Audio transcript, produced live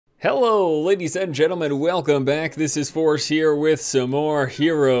Hello, ladies and gentlemen, welcome back. This is Force here with some more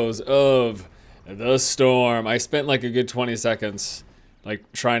Heroes of the Storm. I spent like a good 20 seconds like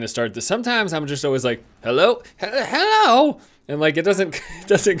trying to start this. Sometimes I'm just always like, hello, hello, and like it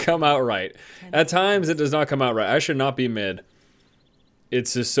doesn't come out right. At times it does not come out right. I should not be mid.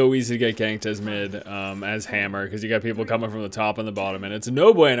 It's just so easy to get ganked as mid, as Hammer, because you got people coming from the top and the bottom, and it's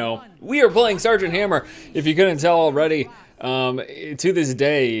no bueno. We are playing Sergeant Hammer, if you couldn't tell already. To this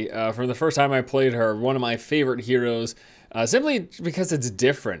day, from the first time I played her, one of my favorite heroes, simply because it's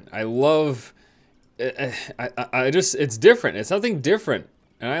different. I love, it's different. It's something different,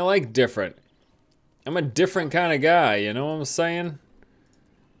 and I like different. I'm a different kind of guy, you know what I'm saying?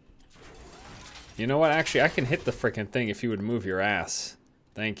 You know what, actually, I can hit the frickin' thing if you would move your ass.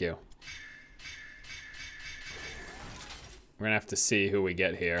 Thank you. We're gonna have to see who we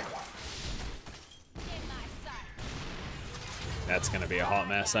get here. That's gonna be a hot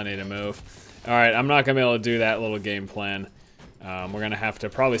mess. I need to move. Alright, I'm not gonna be able to do that little game plan. We're gonna have to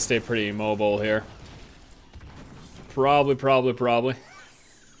probably stay pretty mobile here. Probably.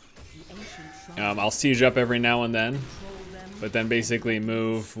 I'll siege up every now and then, but then basically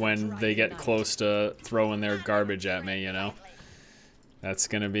move when they get close to throwing their garbage at me, you know? That's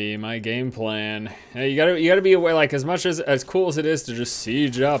gonna be my game plan. Hey, you gotta be aware, like, as cool as it is to just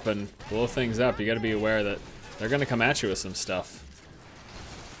siege up and blow things up, you gotta be aware that they're gonna come at you with some stuff.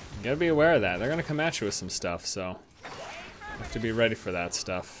 You gotta be aware of that. They're gonna come at you with some stuff, so you have to be ready for that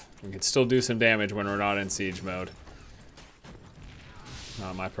stuff. We can still do some damage when we're not in siege mode.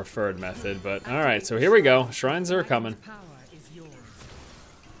 Not my preferred method, but alright, so here we go. Shrines are coming.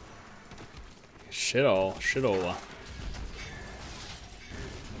 Shitola.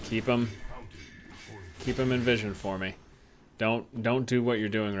 Keep them in vision for me. Don't do what you're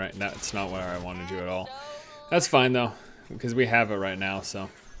doing right now. That's not what I want to do at all. That's fine though, because we have it right now, so.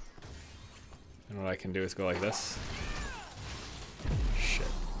 And what I can do is go like this. Shit.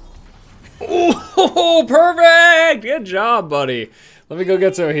 Oh, perfect! Good job, buddy. Let me go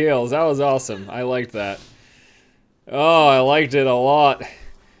get some heals. That was awesome. I liked that. Oh, I liked it a lot.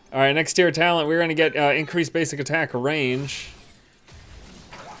 Alright, next tier talent, we're gonna get increased basic attack range.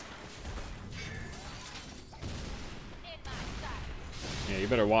 Yeah, you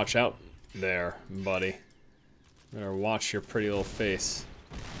better watch out there, buddy. Better watch your pretty little face.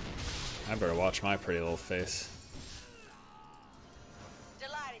 I better watch my pretty little face.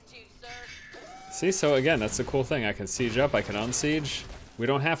 Delighted to, sir. See, so again, that's the cool thing. I can siege up, I can unsiege. We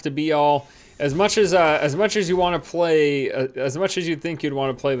don't have to be all as much as you want to play, as much as you think you'd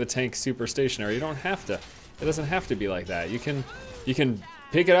want to play the tank super stationary. You don't have to. It doesn't have to be like that. You can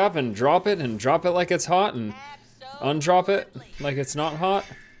pick it up and drop it like it's hot, and undrop it like it's not hot.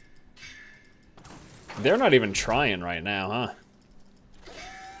 They're not even trying right now, huh?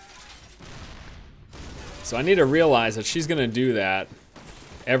 So I need to realize that she's gonna do that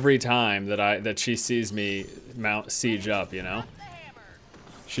every time that she sees me mount siege up, you know?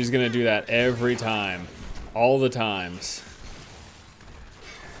 She's gonna do that every time, all the times.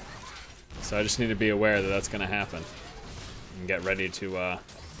 So I just need to be aware that that's gonna happen and get ready to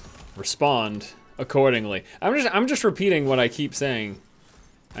respond accordingly. I'm just repeating what I keep saying.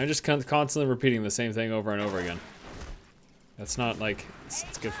 I'm just constantly repeating the same thing over and over again. That's not like,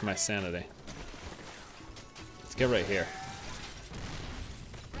 it's good for my sanity. Let's get right here.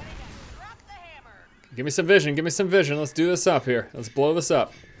 Give me some vision, let's do this up here. Let's blow this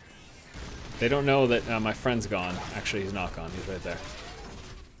up. They don't know that my friend's gone. Actually, he's not gone, he's right there.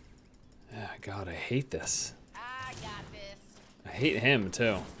 Ah, God, I hate this. I got this. I hate him,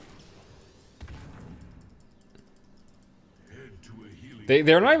 too.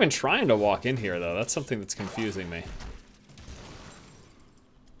 They're not even trying to walk in here, though. That's something that's confusing me.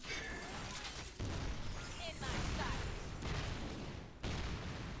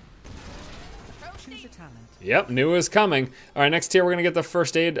 Yep, knew it was coming. All right, next tier, we're gonna get the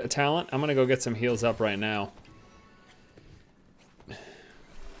first aid talent. I'm gonna go get some heals up right now.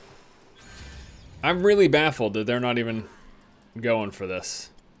 I'm really baffled that they're not even going for this.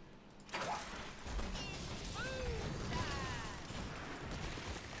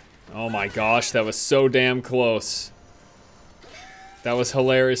 Oh my gosh, that was so damn close. That was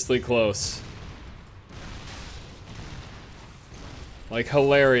hilariously close. Like,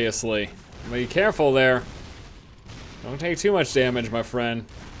 hilariously. Be careful there. Don't take too much damage, my friend.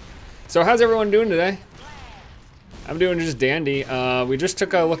 So how's everyone doing today? I'm doing just dandy. We just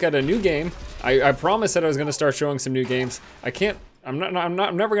took a look at a new game. I promised that I was gonna start showing some new games. I'm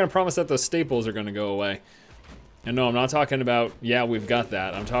never gonna promise that the staples are gonna go away. And no, I'm not talking about, yeah, we've got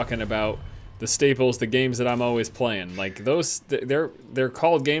that. I'm talking about the staples, the games that I'm always playing. Like those, they're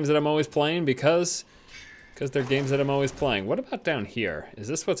called games that I'm always playing because they're games that I'm always playing. What about down here? Is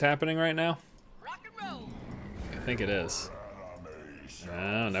this what's happening right now? Rock and roll. I think it is.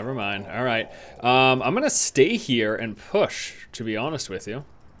 Oh, never mind. All right. I'm gonna stay here and push, to be honest with you.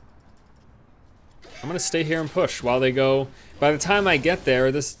 I'm gonna stay here and push while they go. By the time I get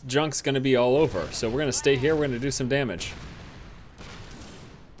there, this junk's gonna be all over. So we're gonna stay here, we're gonna do some damage.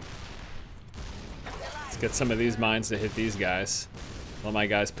 Let's get some of these mines to hit these guys. Let my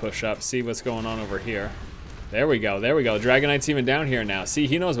guys push up, see what's going on over here. There we go, there we go. Dragonite's even down here now. See,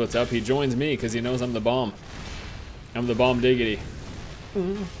 he knows what's up. He joins me because he knows I'm the bomb. I'm the bomb diggity.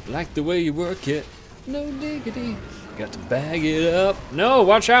 Like the way you work it, no diggity. Got to bag it up. No,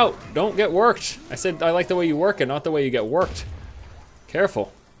 watch out. Don't get worked. I said I like the way you work it, not the way you get worked.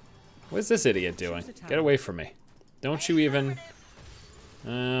 Careful. What's this idiot doing? Get away from me. Don't you even...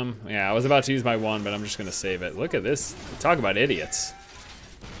 yeah, I was about to use my one, but I'm just gonna save it. Look at this. Talk about idiots.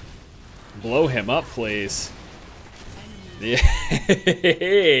 Blow him up, please. Yeah.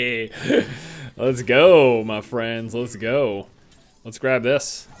 Let's go, my friends. Let's go. Let's grab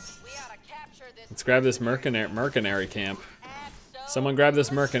this. We ought to capture this. Let's grab this mercenary camp. Someone grab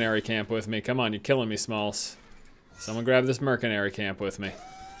this mercenary camp with me. Come on, you're killing me, Smalls. Someone grab this mercenary camp with me.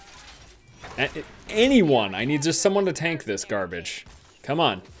 Anyone. I need just someone to tank this garbage. Come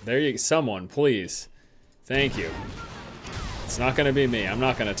on. There you someone, please. Thank you. It's not gonna be me. I'm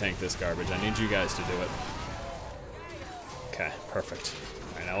not gonna tank this garbage. I need you guys to do it. Okay, perfect.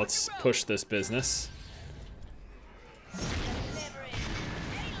 All right, now let's push this business.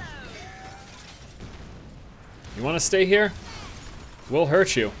 You want to stay here? We'll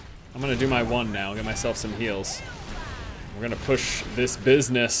hurt you. I'm gonna do my one now. Get myself some heals. We're gonna push this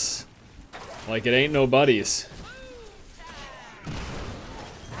business like it ain't no buddies.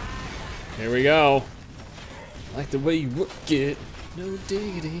 Here we go. Like the way you work it, no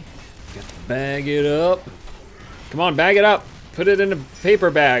diggity. Got to bag it up. Come on, bag it up. Put it in a paper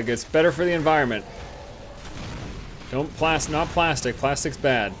bag. It's better for the environment. Don't not plastic. Plastic's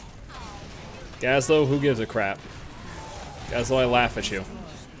bad. Gazlo, who gives a crap? Gazlo, I laugh at you.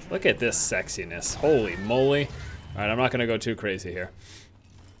 Look at this sexiness. Holy moly. All right, I'm not gonna go too crazy here.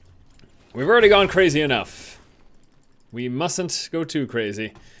 We've already gone crazy enough. We mustn't go too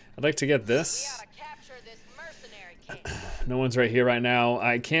crazy. I'd like to get this. We ought to capture this mercenary camp. No one's right here right now.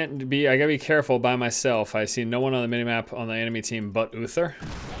 I gotta be careful by myself. I see no one on the minimap on the enemy team but Uther.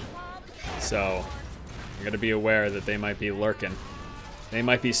 So, I gotta be aware that they might be lurking. They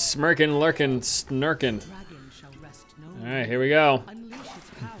might be smirking, lurking, snurking. Alright, here we go.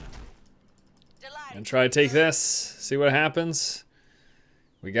 And try to take this. See what happens.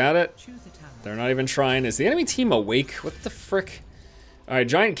 We got it. They're not even trying. Is the enemy team awake? What the frick? Alright,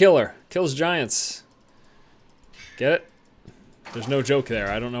 giant killer. Kills giants. Get it? There's no joke there.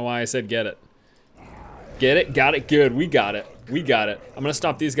 I don't know why I said get it. Get it? Got it. Good. We got it. We got it. I'm gonna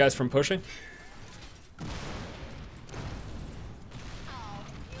stop these guys from pushing.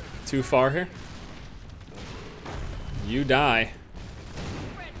 Too far here. You die.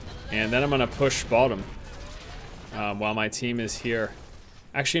 And then I'm gonna push bottom while my team is here.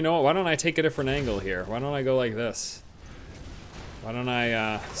 Actually, you know what? Why don't I take a different angle here? Why don't I go like this? Why don't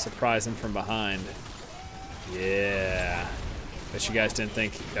I surprise him from behind? Yeah. Bet you guys didn't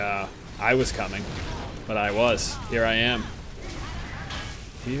think I was coming, but I was. Here I am.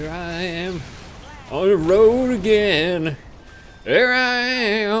 Here I am on the road again. There I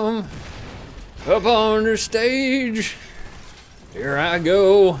am up on the stage. Here I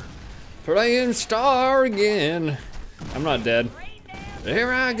go playing star again. I'm not dead.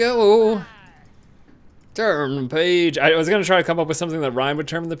 There I go. Turn the page. I was gonna try to come up with something that rhymed with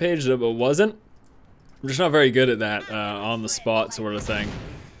turn the page, but wasn't. I'm just not very good at that on the spot sort of thing.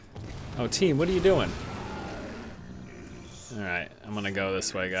 Oh, team, what are you doing? All right, I'm gonna go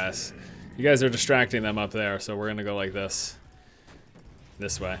this way, guys. You guys are distracting them up there, so we're gonna go like this.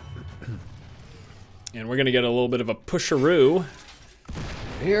 This way. And we're gonna get a little bit of a pusheroo.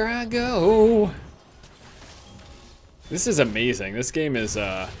 Here I go. This is amazing. This game is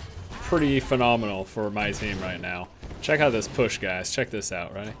pretty phenomenal for my team right now. Check out this push, guys. Check this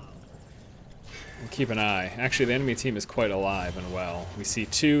out, right? And keep an eye. Actually, the enemy team is quite alive and well. We see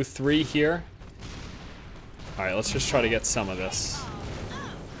 2, 3 here. All right, let's just try to get some of this.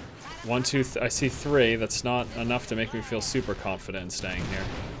 1, 2, I see 3. That's not enough to make me feel super confident in staying here.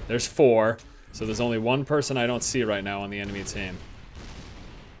 There's 4. So there's only 1 person I don't see right now on the enemy team.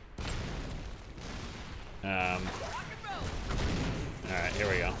 Alright, here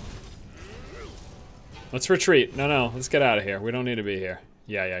we go. Let's retreat. No, let's get out of here. We don't need to be here.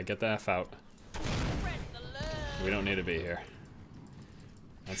 Yeah, get the F out. We don't need to be here.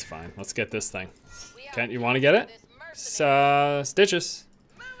 That's fine. Let's get this thing. We ought Can't to you want to get it? capture this mercenary. Stitches.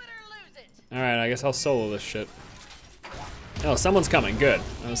 Move it or lose it. Alright, I guess I'll solo this shit. Oh, someone's coming. Good.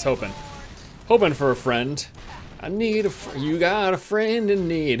 I was hoping. Hoping for a friend. I need you got a friend in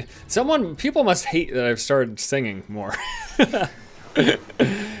need. People must hate that I've started singing more.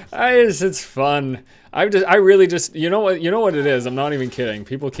 It's fun. I really just, you know what it is? I'm not even kidding.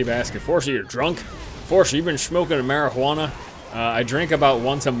 People keep asking, Forza, you're drunk? Forza, you've been smoking marijuana? I drink about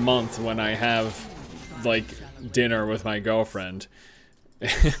once a month when I have, like, dinner with my girlfriend.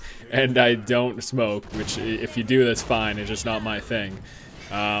 And I don't smoke, which if you do, that's fine. It's just not my thing.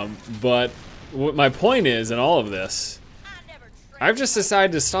 But what my point is in all of this, I've just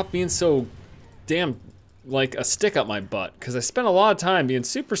decided to stop being so damn like a stick up my butt, because I spent a lot of time being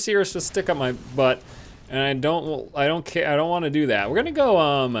super serious with stick up my butt, and I don't care. I don't want to do that. We're gonna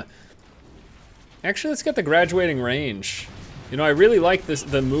go. Actually, let's get the graduating range. You know, I really like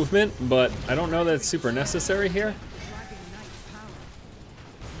the movement, but I don't know that it's super necessary here.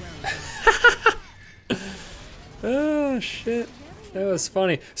 Oh shit. That was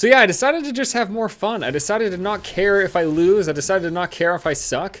funny. So yeah, I decided to just have more fun. I decided to not care if I lose. I decided to not care if I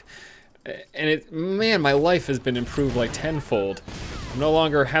suck. And man, my life has been improved like tenfold. I'm no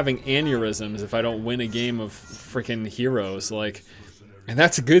longer having aneurysms if I don't win a game of freaking Heroes, like, and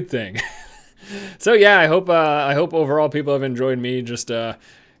that's a good thing. So yeah, I hope overall people have enjoyed me just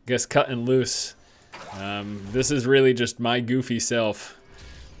guess cutting loose. This is really just my goofy self.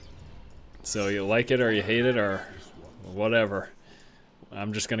 So you like it or you hate it or whatever.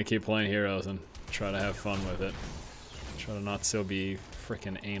 I'm just gonna keep playing Heroes and try to have fun with it. Try to not so be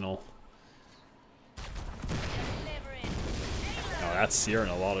freaking anal. Oh, you're in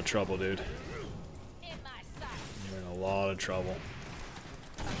a lot of trouble, dude. You're in a lot of trouble.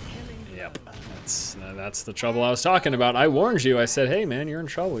 Yep, that's the trouble I was talking about. I warned you. I said, hey man, you're in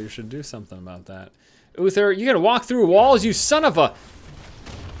trouble. You should do something about that. Uther, you gonna walk through walls, you son of a...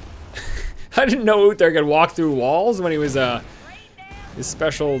 I didn't know Uther could walk through walls when he was his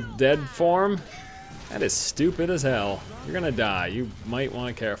special dead form. That is stupid as hell. You're gonna die. You might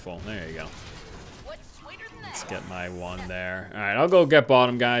want to careful. There you go. Let's get my one there. All right, I'll go get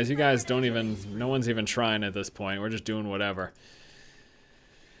bottom, guys. You guys don't even, no one's even trying at this point. We're just doing whatever.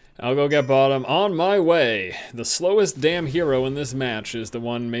 I'll go get bottom on my way. The slowest damn hero in this match is the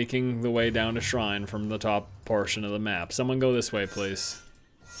one making the way down to Shrine from the top portion of the map. Someone go this way, please.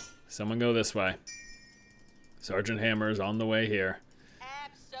 Someone go this way. Sergeant Hammer's on the way here.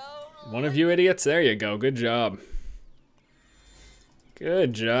 Absolutely. One of you idiots, there you go. Good job.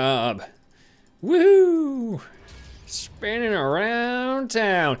 Good job. Woohoo! Spinning around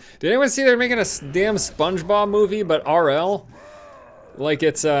town. Did anyone see they're making a damn SpongeBob movie, but RL? Like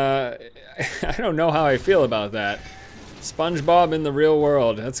it's, I don't know how I feel about that. SpongeBob in the real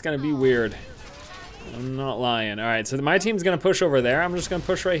world. That's gonna be weird. I'm not lying. All right, so my team's gonna push over there. I'm just gonna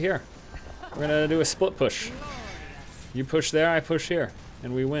push right here. We're gonna do a split push. You push there, I push here,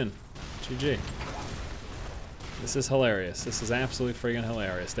 and we win. GG. This is hilarious. This is absolutely friggin'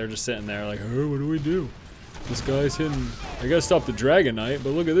 hilarious. They're just sitting there like, oh, what do we do? This guy's hitting, I gotta stop the Dragon Knight, but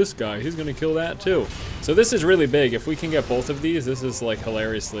look at this guy. He's gonna kill that too. So this is really big. If we can get both of these, this is like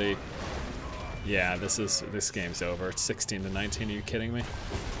hilariously, yeah, this game's over. It's 16 to 19, are you kidding me?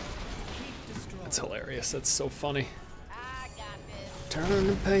 That's hilarious, that's so funny. I got this. Turn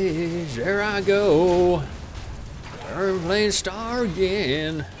the page, there I go. Turn playing star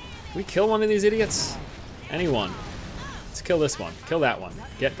again. We kill one of these idiots? Anyone. Let's kill this one. Kill that one.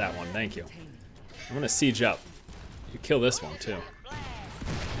 Get that one, thank you. I'm gonna siege up. You kill this one too.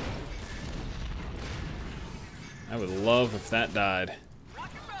 I would love if that died.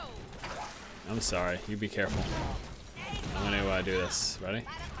 I'm sorry, you be careful. I'm gonna do this. Ready?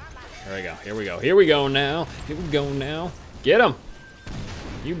 There we go. Here we go. Here we go now. Here we go now. Get him.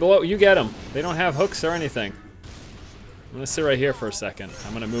 You get him. They don't have hooks or anything. I'm gonna sit right here for a second.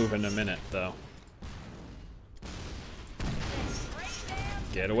 I'm gonna move in a minute though.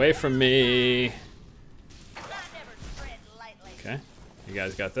 Get away from me. Okay, you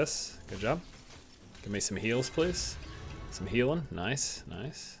guys got this. Good job. Give me some heals, please. Some healing. Nice,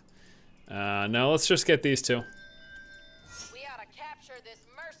 nice. No, let's just get these two. We ought to capture this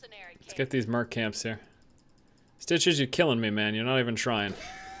mercenary Let's get these merc camps here. Stitches, you're killing me, man. You're not even trying.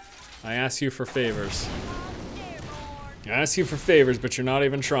 I ask you for favors. I ask you for favors, but you're not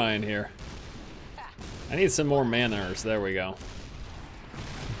even trying here. I need some more manners. There we go.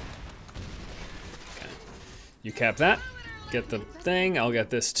 Okay. You cap that. Get the thing. I'll get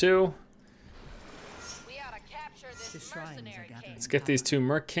this too. We ought to capture this mercenary king. Let's get these two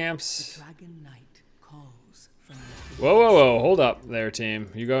merc camps. Dragon Knight calls from Whoa, whoa, whoa! Hold up, there, team.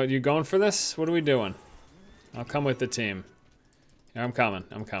 You going for this? What are we doing? I'll come with the team. Yeah, I'm coming.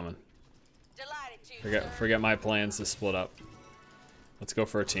 I'm coming. Delighted to, Forget my plans to split up. Let's go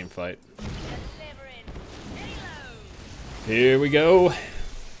for a team fight. delivering. Halo. Here we go.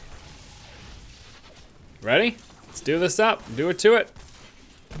 Ready? Let's do this up. Do it to it.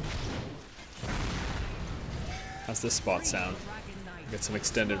 How's this spot sound? Get some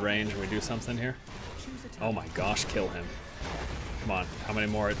extended range and we do something here. Oh my gosh, kill him. Come on, how many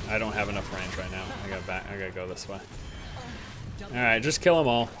more? I don't have enough range right now. I gotta go this way. Alright, just kill them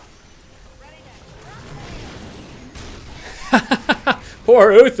all.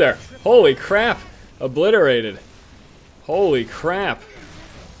 Poor Uther. Holy crap. Obliterated. Holy crap.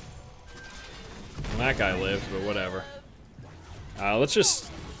 Well, that guy lived, but whatever. Let's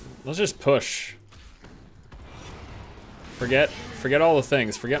just push. Forget all the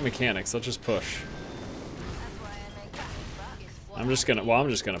things. Forget mechanics. Let's just push. I'm just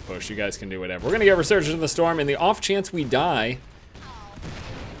gonna push. You guys can do whatever. We're gonna get Resurgence of the Storm. In the off chance we die,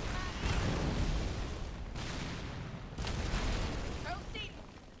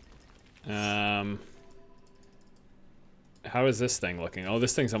 how is this thing looking? Oh,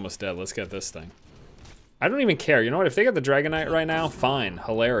 this thing's almost dead. Let's get this thing. I don't even care. You know what? If they get the Dragonite right now, fine.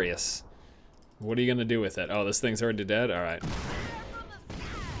 Hilarious. What are you gonna do with it? Oh, this thing's already dead? Alright.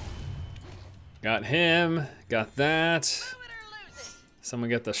 Got him. Got that. Someone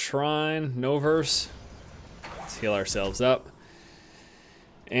get the shrine. Noverse. Let's heal ourselves up.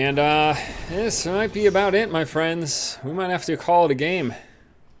 And this might be about it, my friends. We might have to call it a game.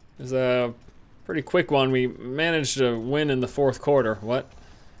 It was a pretty quick one. We managed to win in the 4th quarter. What?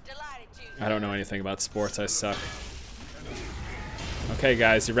 I don't know anything about sports. I suck. Okay,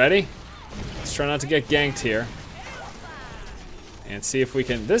 guys, you ready? Let's try not to get ganked here. And see if we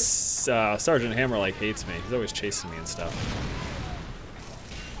can... This Sergeant Hammer, like, hates me. He's always chasing me and stuff.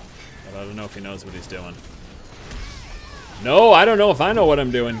 But I don't know if he knows what he's doing. No, I don't know if I know what I'm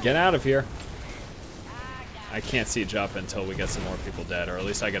doing. Get out of here. I can't siege up until we get some more people dead. Or at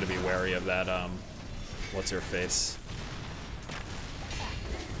least I gotta be wary of that, what's-her-face.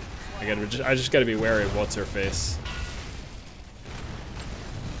 I just gotta be wary of what's-her-face.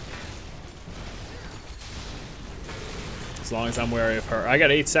 As long as I'm wary of her. I got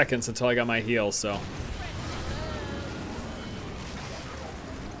 8 seconds until I got my heal, so.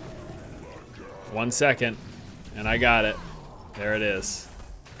 1 second, and I got it. There it is.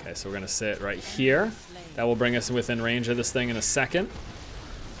 Okay, so we're gonna sit right here. That will bring us within range of this thing in a second.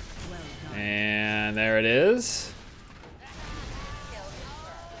 And there it is.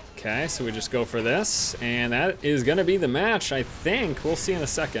 Okay, so we just go for this, and that is gonna be the match, I think. We'll see in a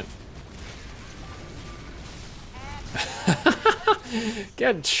second.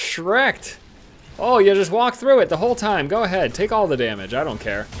 Get shreked. Oh, you just walk through it the whole time. Go ahead, take all the damage. I don't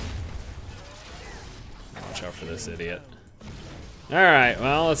care. Watch out for this idiot. All right,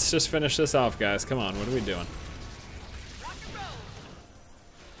 well, let's just finish this off, guys. Come on, what are we doing?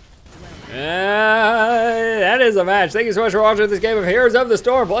 That is a match. Thank you so much for watching this game of Heroes of the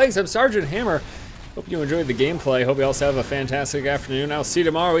Storm, playing some Sergeant Hammer. Hope you enjoyed the gameplay. Hope you also have a fantastic afternoon. I'll see you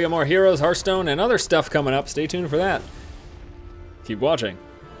tomorrow. We got more Heroes, Hearthstone, and other stuff coming up. Stay tuned for that. Keep watching,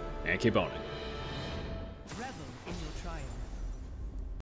 and keep owning.